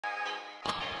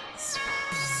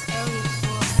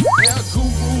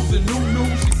Cruising new,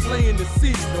 she slaying the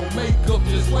city. No makeup,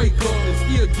 just wake up and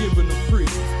still giving them pretty.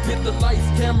 Hit the lights,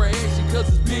 camera, action, cause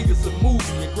it's big as a movie.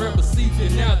 And grab a seat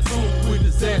and now tune with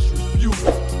Disastrous Beauty.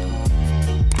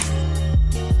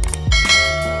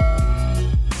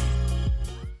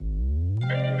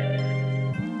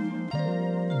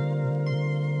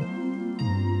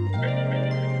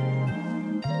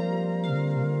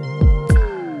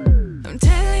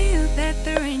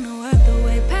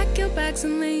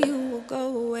 And then you will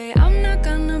go away. I'm not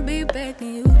gonna be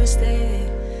begging you to stay.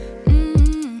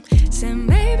 Said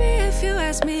maybe if you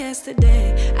asked me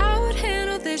yesterday, I would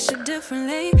handle this shit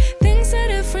differently. Things are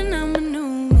different, I'm a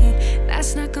new me.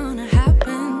 That's not gonna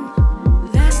happen.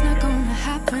 That's not gonna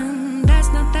happen. That's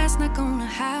not gonna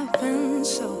happen.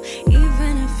 So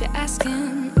even if you're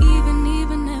asking,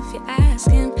 even if you're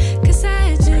asking, cause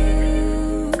I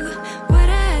do what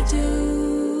I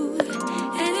do,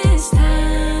 and it's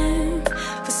time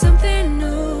for something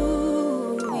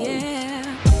new, yeah.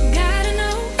 Gotta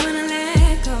know when to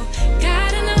let go.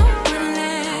 Gotta know when to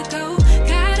let go.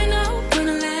 Gotta know when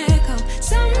to let go.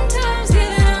 Sometimes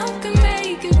giving up can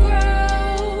make it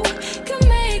grow. Can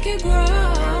make it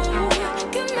grow.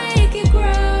 Can make it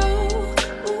grow.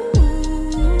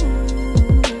 Ooh.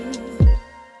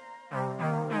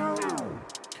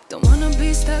 Don't wanna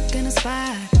be stuck in a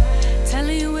spot,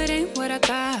 telling you it ain't what I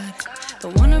thought.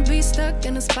 Don't wanna be stuck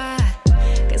in a spot,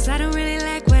 cause I don't really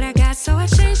like what I got, so I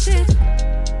changed it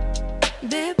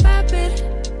bit by bit.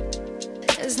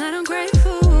 It's not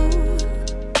ungrateful,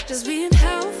 just being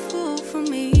helpful for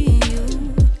me and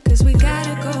you. Cause we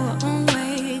gotta go our own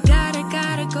way, gotta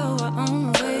go our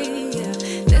own way, yeah.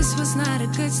 This was not a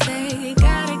good stay,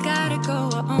 gotta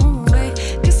go our own way.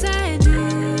 Cause I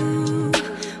do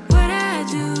what I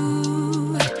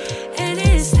do, and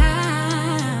it's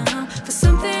time for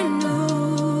something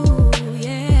new,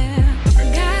 yeah.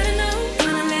 Gotta know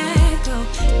when to let go.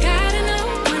 Gotta know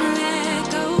when to let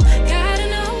go. Gotta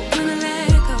know when to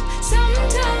let go.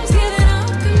 Sometimes giving up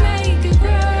can make it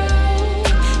grow.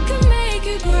 Can make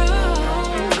it grow.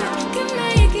 Can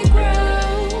make it grow.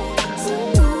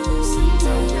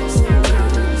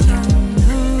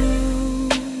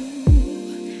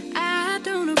 I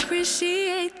don't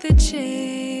appreciate the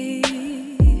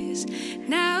chase.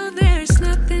 Now there's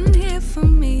nothing here for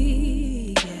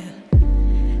me, yeah.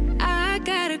 I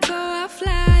gotta go, I'll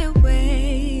fly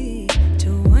away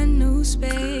to a new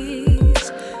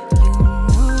space. You know,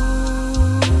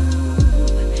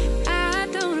 I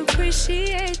don't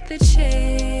appreciate the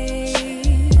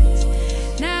chase.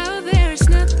 Now there's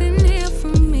nothing here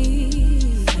for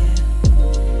me, yeah.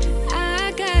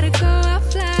 I gotta go, I'll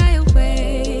fly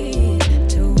away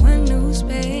to a new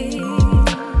space.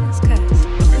 Cause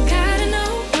gotta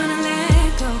know when to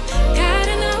let go.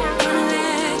 Gotta know when to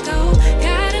let go.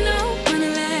 Gotta know when to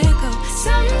let go.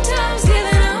 Sometimes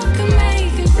giving up can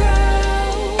make it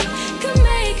grow. Can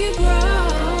make it grow.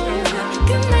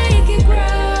 Can make it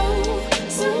grow.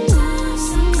 Sometimes.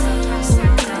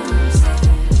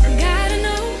 Gotta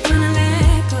know when to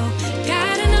let go.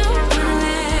 Gotta know when to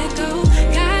let go.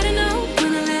 Gotta know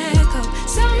when to let go.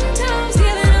 Sometimes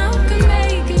giving up can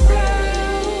make it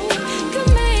grow. Can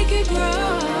make it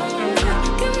grow.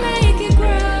 Can make it grow.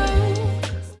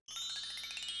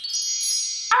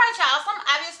 Alright y'all, so I'm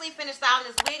obviously finished styling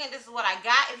this wig and this is what I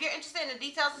got. If you're interested in the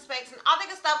details and specs and all the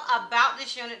good stuff about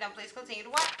this unit, then please continue to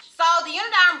watch. So the unit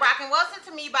that I'm rocking was sent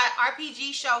to me by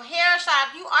Rpgshow Hair. Shout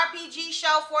out to you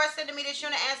Rpgshow for sending me this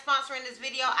unit and sponsoring this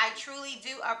video. I truly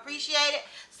do appreciate it.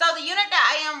 So the unit that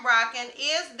I am rocking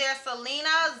is their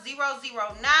Selena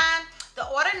 009. The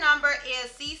order number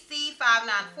is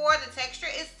CC594. The texture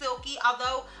is silky,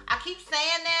 although I keep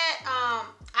saying that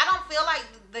I don't feel like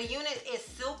the unit is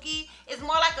silky. It's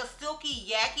more like a silky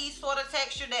yaki sort of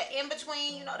texture, that in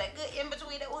between, you know, that good in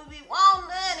between that we be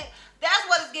wanting. That's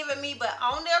what it's giving me. But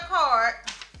on their card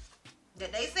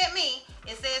that they sent me,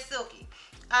 it says silky.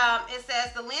 It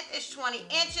says the length is 20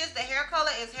 inches. The hair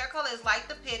color is like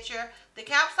the picture. The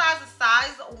cap size is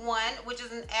size 1, which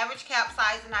is an average cap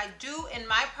size. And I do, in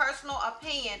my personal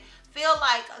opinion, feel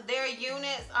like their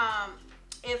units, I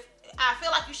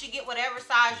feel like you should get whatever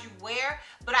size you wear,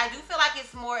 but I do feel like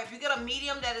it's more, if you get a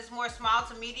medium that is more small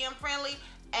to medium friendly,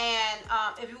 and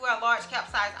if you wear a large cap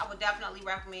size, I would definitely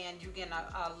recommend you getting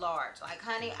a large. Like,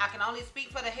 honey, I can only speak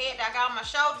for the head that I got on my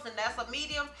shoulders, and that's a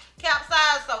medium cap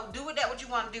size, so do with that what you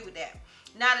want to do with that.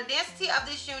 Now, the density of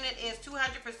this unit is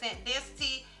 200%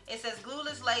 density. It says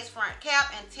glueless lace front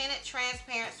cap and tinted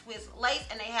transparent Swiss lace,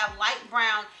 and they have light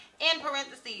brown in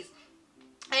parentheses.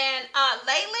 And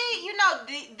lately, you know,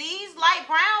 these light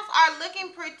browns are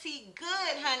looking pretty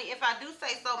good, honey, if I do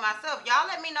say so myself. Y'all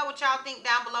let me know what y'all think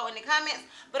down below in the comments.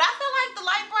 But I feel like the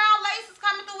light brown lace is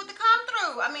coming through with the come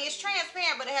through. I mean, it's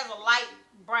transparent, but it has a light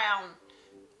brown,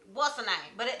 what's the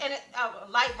name? But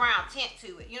a light brown tint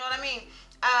to it. You know what I mean?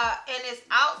 And it's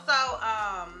also,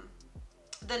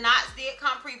 the knots did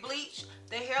come pre-bleach.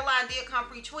 The hairline did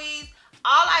come pre-tweezed.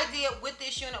 All I did with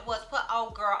this unit was put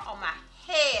old girl on my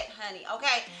head, honey,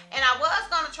 okay? And I was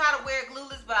gonna try to wear it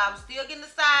glueless, but I was still getting the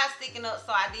sides sticking up,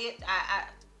 so I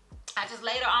just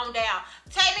laid her on down.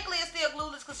 Technically, it's still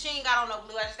glueless because she ain't got on no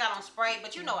glue. I just got on spray,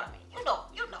 but you know what I mean. You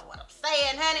know what I'm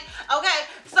saying, honey. Okay,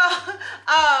 so,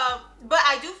 but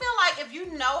I do feel like if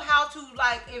you know how to,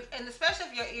 like, and especially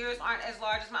if your ears aren't as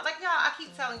large as mine, like, y'all, I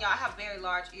keep telling y'all, I have very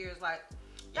large ears, like,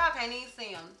 y'all can't even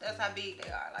see them. That's how big they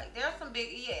are. Like, there's some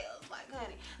big ears, like,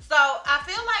 honey. So, I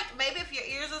feel like maybe if your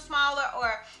ears are smaller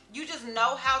or you just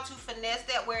know how to finesse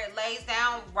that where it lays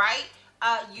down right,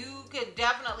 you could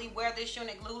definitely wear this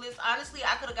unit glueless. Honestly,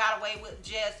 I could have got away with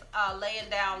just laying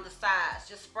down the sides,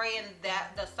 just spraying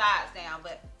the sides down,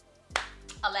 but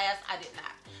alas, I did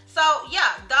not. So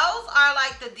yeah, those are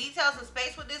like the details and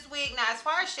space with this wig. Now, as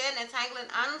far as shedding and tangling,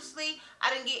 honestly,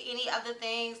 I didn't get any other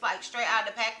things like straight out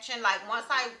of the packaging. Like once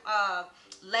I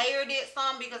layered it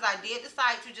some, because I did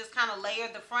decide to just kind of layer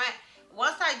the front.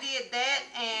 Once I did that,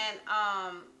 and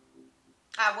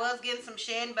I was getting some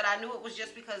shedding, but I knew it was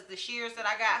just because the shears that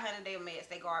I got, honey, they a mess,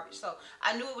 they garbage. So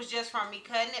I knew it was just from me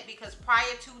cutting it, because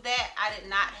prior to that, I did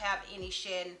not have any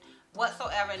shedding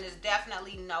whatsoever, and there's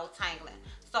definitely no tangling.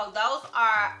 So those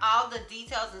are all the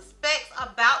details and specs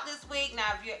about this wig.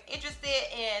 Now, if you're interested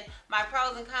in my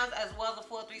pros and cons as well as a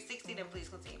full 360, then please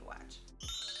continue to watch.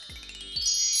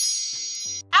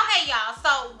 Okay, y'all,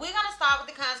 so we're gonna start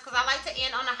with the cons because I like to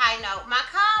end on a high note. My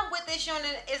con with this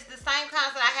unit is the same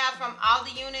cons that I have from all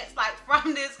the units, like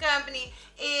from this company,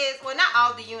 is, well, not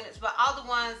all the units, but all the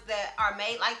ones that are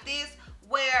made like this,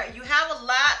 where you have a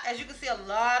lot, as you can see, a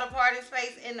lot of parting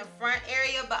space in the front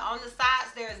area, but on the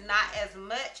sides there is not as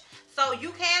much. So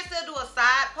you can still do a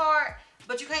side part,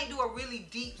 but you can't do a really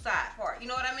deep side part, you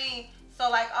know what I mean?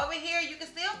 So like over here, you can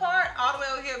still part all the way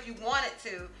over here if you wanted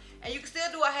to, and you can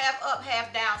still do a half up,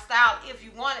 half down style if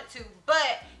you wanted to,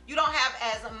 but you don't have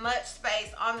as much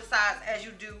space on the sides as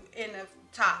you do in the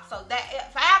top. So that,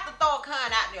 if I have to throw a con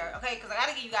out there, okay, because I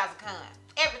gotta give you guys a con.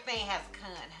 Everything has a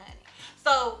con, honey.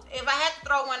 So if I had to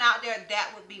throw one out there,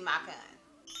 that would be my con.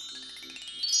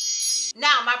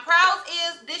 Now, my pros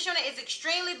is this unit is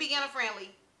extremely beginner friendly.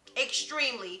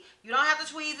 Extremely. You don't have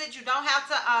to tweeze it. You don't have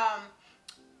to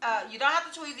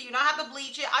tweeze it. You don't have to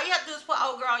bleach it. All you have to do is put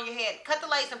old girl on your head. Cut the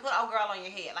lace and put old girl on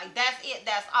your head. Like, that's it.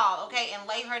 That's all. Okay? And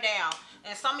lay her down.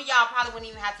 And some of y'all probably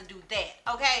wouldn't even have to do that.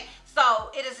 Okay?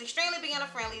 So it is extremely beginner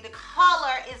friendly. The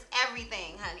color is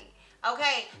everything, honey.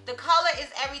 Okay, the color is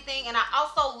everything, and I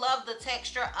also love the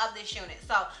texture of this unit.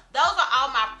 So those are all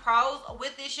my pros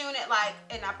with this unit. Like,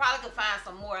 and I probably could find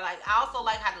some more. Like, I also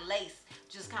like how the lace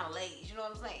just kind of lays. You know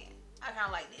what I'm saying? I kind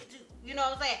of like that too. You know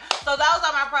what I'm saying? So those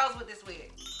are my pros with this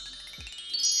wig.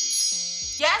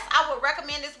 Yes, I would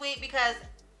recommend this wig because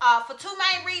for two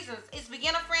main reasons. It's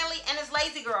beginner friendly and it's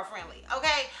lazy girl friendly.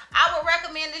 Okay, I would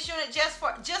recommend this unit just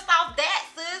off that,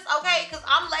 sis. Okay, because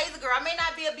I'm lazy girl. I may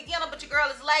not be a beginner, but your girl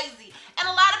is lazy. And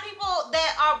a lot of people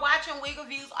that are watching wig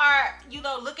reviews are, you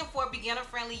know, looking for beginner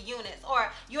friendly units or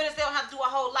units they don't have to do a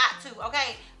whole lot to.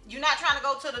 Okay, you're not trying to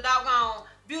go to the doggone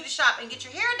beauty shop and get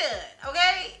your hair done.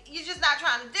 Okay, you're just not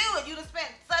trying to do it. You done spent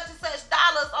such and such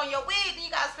dollars on your wig, and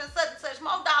you gotta spend such and such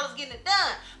more dollars getting it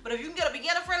done. But if you can get a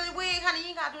beginner friendly wig, honey,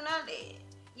 you ain't gotta do none of that.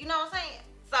 You know what I'm saying?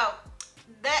 So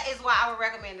that is why I would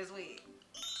recommend this wig.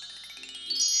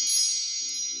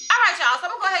 Alright, y'all, so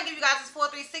I'm gonna go ahead and give you guys this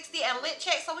full 360 and lint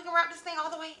check so we can wrap this thing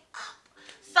all the way up.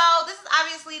 So this is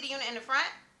obviously the unit in the front.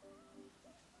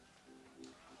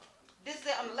 This is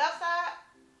it on the left side.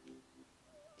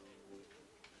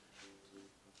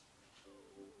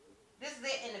 This is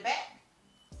it in the back.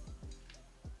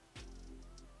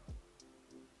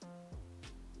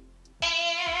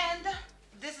 And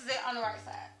this is it on the right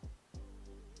side.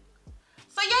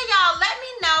 So yeah, y'all, let me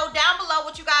know down below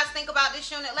what you guys think about this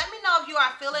unit. Let me know if you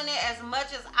are feeling it as much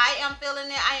as I am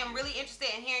feeling it. I am really interested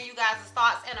in hearing you guys'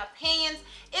 thoughts and opinions.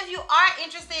 If you are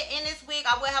interested in this wig,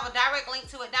 I will have a direct link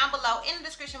to it down below in the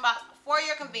description box for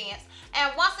your convenience.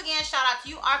 And once again, shout out to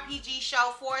you,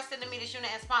 Rpgshow, for sending me this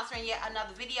unit and sponsoring yet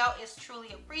another video. It's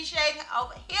truly appreciated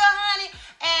over here, honey.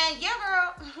 And yeah,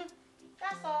 girl,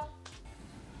 that's all.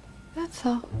 That's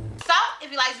all. So, if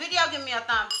you like this video, give me a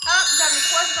thumbs up. If you have any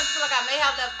questions or feel like I may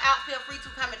have left out, feel free to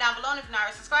comment down below. And if you're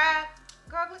not already subscribed,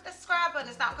 girl, click the subscribe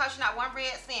button. It's not gonna cost you not one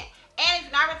red cent. And if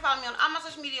you're not already following me on all my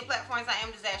social media platforms, I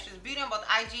am Disastrous Beauty on both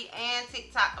IG and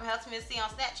TikTok. I'm Health Miss C on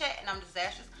Snapchat, and I'm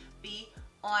Disastrous B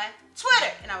on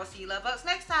Twitter. And I will see you love bugs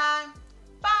next time.